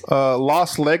interesting. Yes.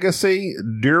 Lost Legacy,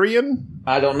 Durian,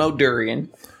 I don't know Durian.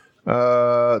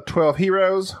 12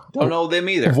 Heroes, Don't know them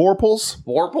either. Vorpals,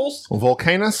 Vorpals?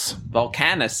 Volcanus.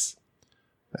 Volcanus.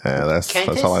 That's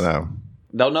Cantus? all I know.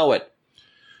 Don't know it.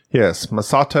 Yes,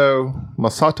 Masato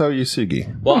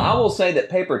Yusugi. Well, I will say that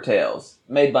Paper Tales,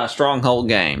 made by Stronghold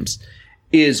Games,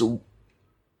 is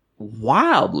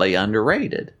wildly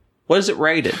underrated. What is it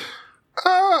rated?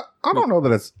 I don't know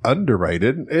that it's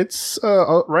underrated. It's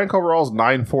rank overall is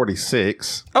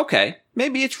 946. Okay.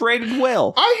 Maybe it's rated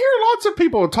well. I hear lots of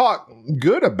people talk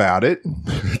good about it.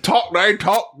 They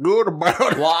talk good about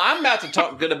it. Well, I'm about to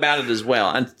talk good about it as well.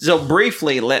 And so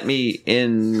briefly, let me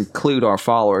include our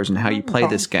followers in how you play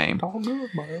this game. Talk good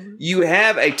about it. You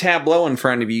have a tableau in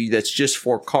front of you that's just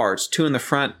 4 cards, 2 in the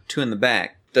front, 2 in the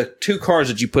back. The 2 cards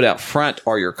that you put out front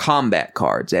are your combat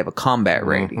cards. They have a combat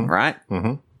rating, right?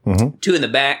 2 in the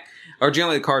back are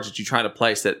generally the cards that you try to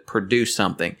place that produce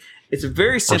something. It's a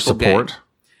very simple game.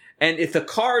 And if the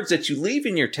cards that you leave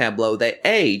in your tableau, they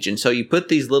age. And so you put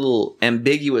these little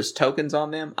ambiguous tokens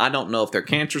on them. I don't know if they're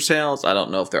cancer cells. I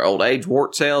don't know if they're old age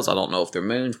wart cells. I don't know if they're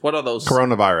moons. What are those?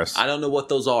 Coronavirus. I don't know what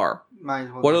those are. Might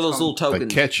as well What are just those call little They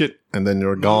tokens catch it and then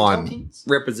they're gone. tokens?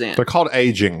 represent? They're called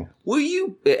aging. Will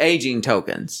you aging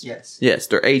tokens? Yes. Yes,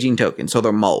 they're aging tokens. So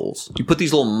they're moles. You put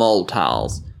these little mole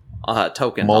tiles,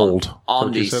 token Mold. on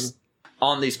What you these said?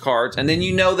 on these cards, and then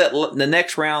you know that the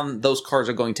next round those cards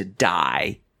are going to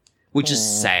die, which is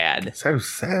sad. So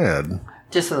sad.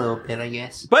 Just a little bit, I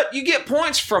guess. But you get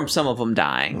points from some of them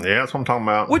dying, Yeah, that's what I'm talking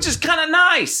about. which is kind of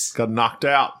nice. Got knocked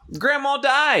out. Grandma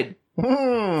died.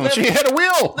 She had a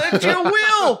will. That's your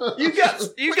will. You got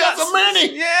some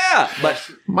money. Yeah, but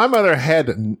My mother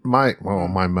had my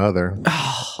mother.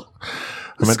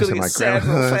 I this meant is to gonna say get my sad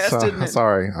real grandmother. fast, isn't it?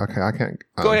 Sorry. Okay, I can't.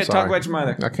 Go ahead, talk sorry. about your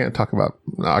mother. I can't talk about.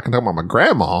 No, I can talk about my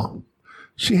grandma.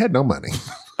 She had no money.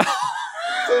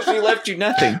 So she left you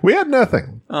nothing. We had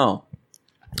nothing. Oh,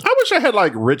 I wish I had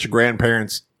like rich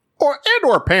grandparents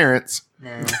or parents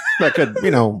Nah. that could, a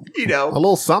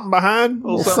little something behind, a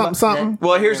little something.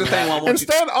 well, here's the thing.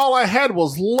 Instead, all I had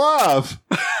was love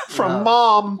from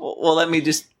mom. Well, let me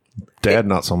just. Dad,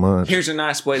 not so much. Here's a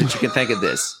nice way that you can think of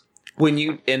this. When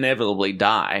you inevitably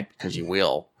die, because you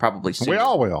will, probably soon. We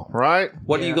all will, right?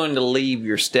 What are you going to leave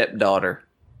your stepdaughter?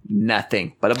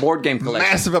 Nothing but a board game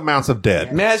collection. Massive amounts of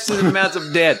debt. Massive amounts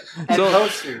of debt. And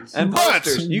posters. And But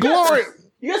posters. You glory.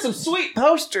 got some sweet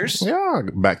posters. Yeah,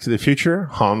 Back to the Future,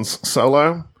 Hans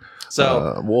Solo,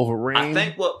 So Wolverine. I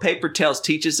think what Paper Tales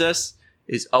teaches us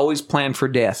is always plan for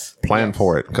death. Plan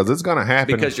for it because it's going to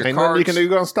happen. Because your Ain't nothing you cards- can do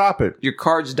going to stop it. Your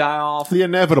cards die off The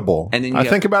inevitable. And then you I got-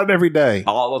 think about it every day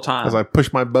all the time. as I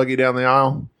push my buggy down the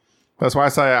aisle. That's why I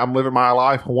say I'm living my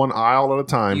life one aisle at a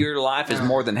time. Your life is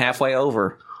more than halfway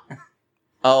over.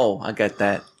 Oh, I got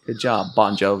that. Good job,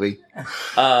 Bon Jovi.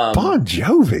 Bon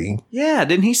Jovi, Yeah,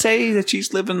 didn't he say that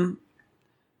she's living?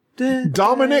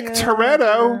 Dominic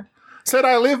Toretto said,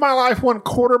 "I live my life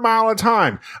 1/4 mile at a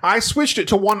time. I switched it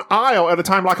to one aisle at a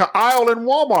time, like an aisle in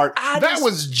Walmart. That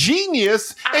was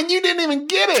genius, and you didn't even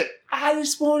get it." I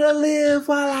just want to live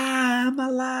while I'm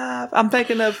alive. I'm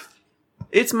thinking of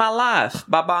 "It's My Life"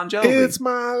 by Bon Jovi. It's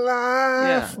my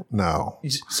life. Yeah. No.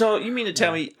 So you mean to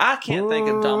tell me I can't think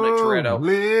of Dominic Toretto?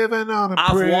 Living on a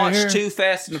I've prayer. watched 2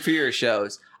 Fast and Furious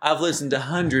shows. I've listened to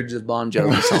hundreds of Bon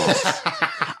Jovi songs.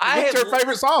 What's your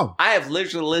favorite song? I have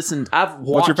literally listened. I've watched.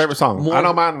 What's your favorite song? more- I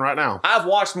know mine right now. I've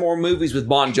watched more movies with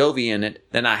Bon Jovi in it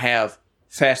than I have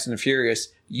Fast and the Furious.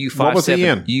 What was he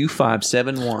in?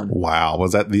 U571. Wow,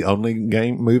 was that the only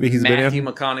movie he's been Matthew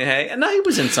in? McConaughey. And no, he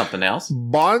was in something else.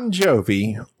 Bon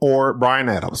Jovi or Bryan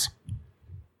Adams?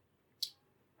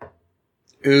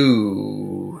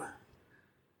 Ooh.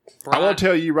 I will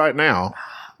tell you right now.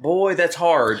 Boy, that's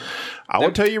hard. I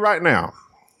will tell you right now.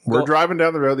 We're Well- driving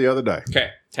down the road the other day. Okay,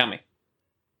 tell me.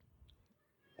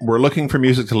 We're looking for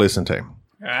music to listen to. All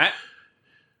right.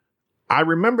 I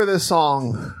remember this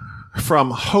song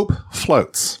from Hope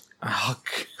Floats. Oh,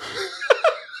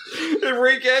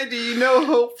 Enrique, do you know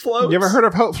Hope Floats? You ever heard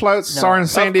of Hope Floats, No. starring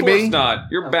Sandy Of course B?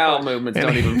 not. Your bowel movements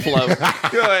don't even float.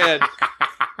 Go ahead.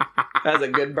 That's a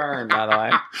good burn, by the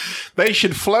way. They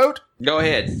should float. Go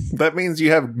ahead. That means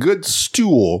you have good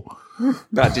stool.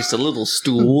 Not just a little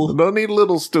stool. Don't need a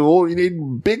little stool. You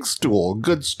need big stool,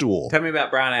 good stool. Tell me about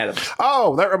Bryan Adams.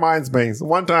 Oh, that reminds me.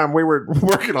 One time we were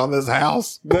working on this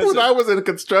house when I was in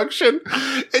construction.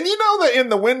 And you know that in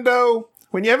the window,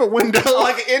 when you have a window.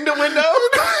 Like in the window?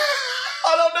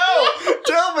 I don't know.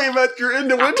 Tell me about your in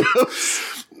the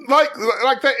windows.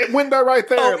 like that window right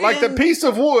there. Oh, like the piece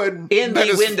of wood. In that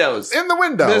the is- windows. In the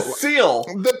window. The seal.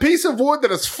 The piece of wood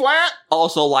that is flat.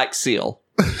 Also like seal.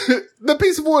 The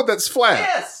piece of wood that's flat.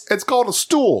 Yes. It's called a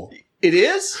stool. It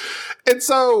is? And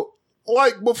so,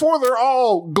 like, before they're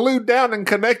all glued down and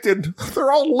connected,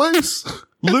 they're all loose.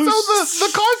 Loose. And so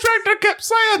the contractor kept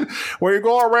saying, well, you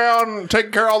go around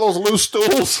taking care of all those loose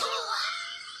stools.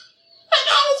 And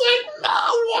I was like,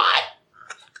 no, what?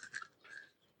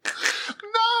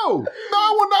 No,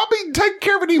 I will not be taking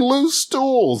care of any loose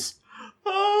stools.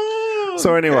 Oh,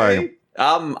 So anyway. okay.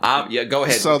 Yeah, go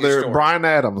ahead. So with your there, story. Bryan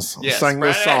Adams Yes, sang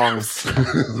this Bryan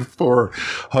song for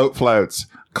Hope Floats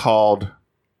called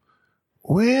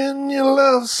When you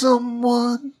love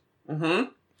someone.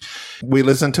 We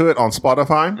listened to it on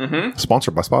Spotify.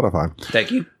 Sponsored by Spotify.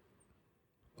 Thank you.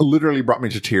 Literally brought me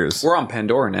to tears. We're on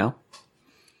Pandora now.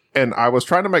 And I was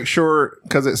trying to make sure,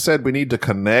 because it said we need to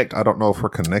connect. I don't know if we're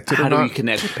connected or How not. do we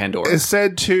connect with Pandora? It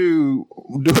said to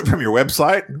do it from your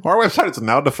website. Our website is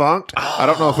now defunct. I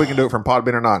don't know if we can do it from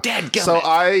Podbean or not. Dadgummit. So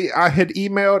I had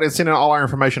emailed and sent in all our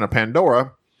information to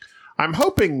Pandora. I'm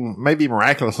hoping maybe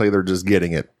miraculously they're just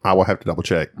getting it. I will have to double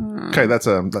check. Okay,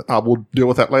 I will deal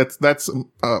with that. That's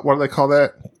what do they call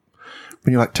that?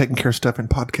 When you're like taking care of stuff in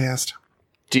podcast?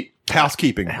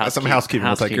 Housekeeping. That's some housekeeping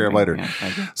we'll take care of later.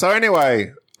 Yeah, so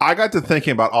anyway, I got to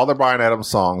thinking about all the Bryan Adams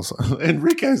songs.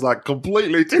 Enrique's like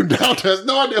completely tuned out. Has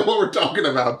no idea what we're talking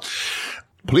about.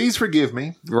 Please forgive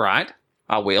me. Right.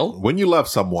 I will. When you love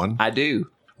someone. I do.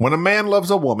 When a man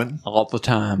loves a woman. All the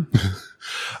time.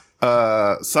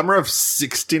 Summer of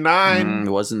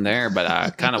 69. Wasn't there, but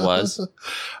I kind of was.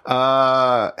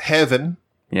 Heaven.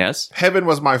 Yes. Heaven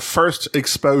was my first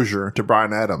exposure to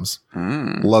Bryan Adams.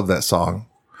 Love that song.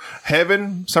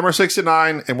 Heaven, Summer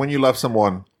 69, and When You Love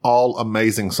Someone. All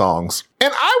amazing songs.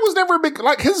 And I was never a big,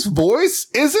 like, his voice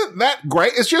isn't that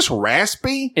great. It's just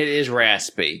raspy. It is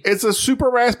raspy. It's a super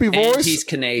raspy voice. And he's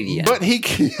Canadian. But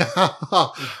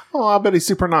oh, I bet he's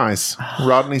super nice.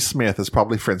 Rodney Smith is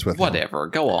probably friends with him. Whatever.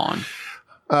 Go on.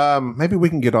 Maybe we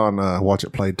can get on Watch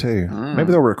It Played too.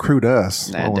 Maybe they'll recruit us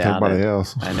along with everybody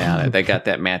else. I doubt it. They got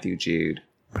that Matthew Jude.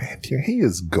 Man, dude, he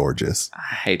is gorgeous.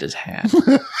 I hate his hat.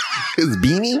 His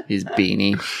beanie? His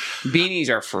beanie. Beanies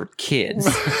are for kids.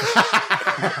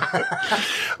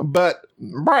 But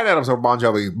Bryan Adams or Bon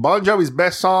Jovi. Bon Jovi's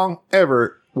best song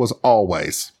ever was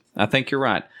Always. I think you're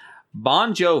right.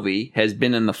 Bon Jovi has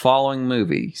been in the following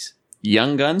movies: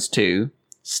 Young Guns 2,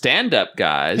 Stand Up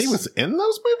Guys. He was in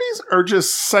those movies or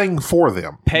just sang for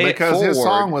them? Pay It because his Forward.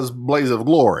 song was Blaze of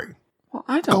Glory. Well,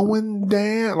 I don't. Going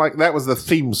down. Like that was the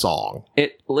theme song.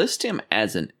 It lists him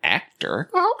as an actor.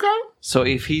 Oh, okay. So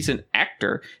if he's an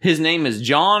actor, his name is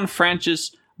John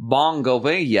Francis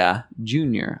Bongovelia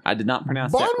Jr. I did not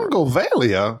pronounce that word.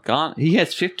 Bongovelia? He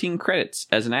has 15 credits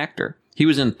as an actor. He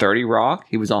was in 30 Rock.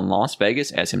 He was on Las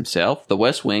Vegas as himself. The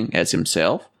West Wing as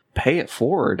himself. Pay It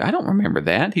Forward. I don't remember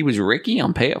that. He was Ricky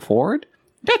on Pay It Forward.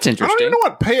 That's I interesting. don't even know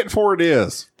what Pay It Forward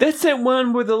is. That's that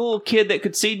one with the little kid that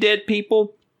could see dead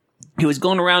people. He was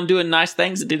going around doing nice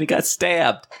things and then he got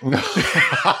stabbed. Don't you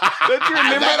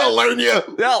remember That'll learn you.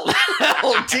 That'll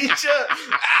teach you.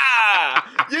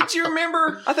 Did you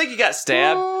remember? I think he got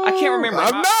stabbed. I can't remember.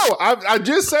 I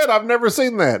just said I've never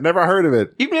seen that. Never heard of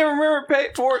it. You've never remembered Pay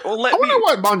It Forward? Well, I wonder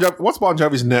what's Bon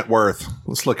Jovi's net worth.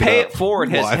 Let's look Pay it up. It Forward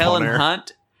has Live on Helen air.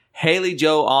 Hunt, Haley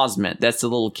Joe Osment, that's the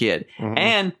little kid,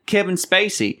 and Kevin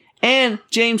Spacey, and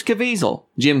James Caviezel.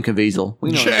 Jim Caviezel.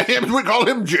 We know him. James. We call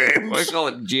him James. We call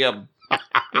it Jim.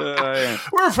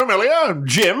 We're familiar.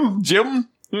 Jim.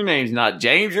 Your name's not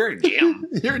James, you're Jim.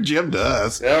 Your Jim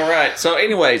does. All right. So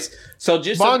anyways,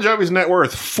 Bon Jovi's net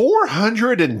worth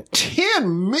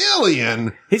 $410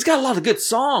 million. he's got a lot of good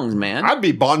songs, man. I'd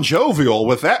be Bon Jovial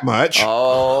with that much.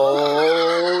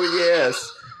 Oh,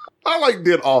 yes. I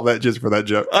did all that just for that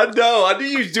joke. I know. I knew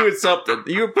you was doing something.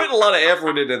 You were putting a lot of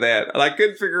effort into that, and I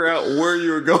couldn't figure out where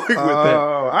you were going with that.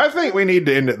 I think we need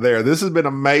to end it there. This has been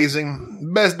amazing.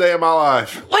 Best day of my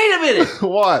life. Wait a minute.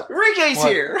 What? Ricky's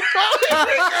here.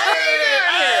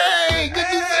 Hey, good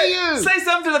to see you. Say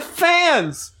something to the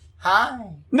fans. Hi.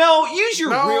 No, use your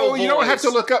real No, voice. you don't have to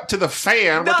look up to the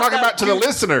fan. No, We're talking no, about to the you-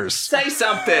 listeners. Say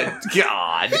something.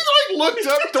 God. He looked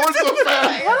up towards the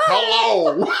fan.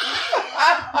 Hello.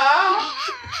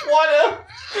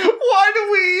 Why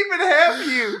do we even have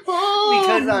you?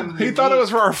 Because I'm He thought it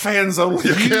was for our fans only.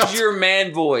 Use your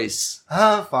man voice.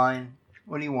 fine.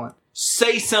 What do you want?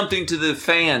 Say something to the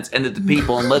fans and to the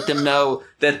people and let them know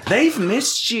that they've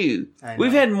missed you. I know.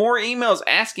 We've had more emails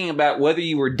asking about whether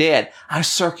you were dead. I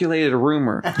circulated a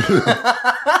rumor.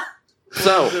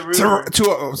 So,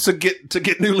 to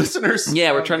get new listeners.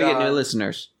 yeah, we're Oh, trying to get new God.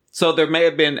 listeners. So there may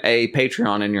have been a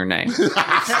Patreon in your name.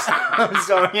 I'm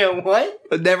sorry, what?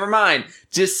 But never mind.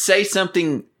 Just say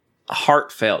something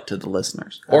heartfelt to the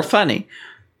listeners. Or funny.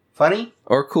 Funny?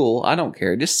 Or cool. I don't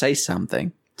care. Just say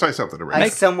something. Say something to I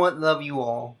Rick. somewhat love you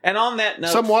all. And on that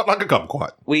note, Somewhat like a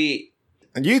kumquat. we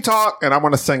And you talk, and I'm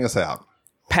going to sing us out.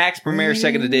 PAX Premiere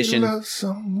Second Edition. Love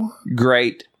someone.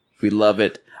 Great. We love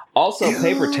it. Also,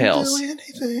 Paper You'll Tales. do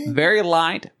anything. Very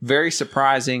light, very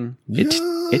surprising. It's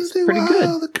You'll pretty do good.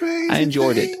 all the crazy I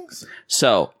enjoyed it. things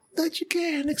So, that you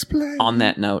can't explain. on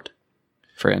that note,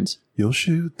 friends, You'll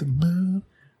shoot the moon,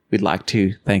 we'd like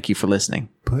to thank you for listening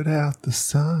put out the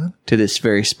sun. to this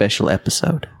very special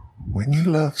episode. When you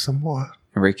love someone,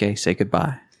 Enrique, say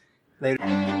goodbye. Later.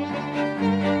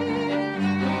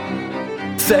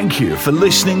 Thank you for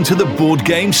listening to the Board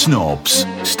Game Snobs.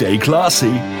 Stay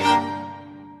classy.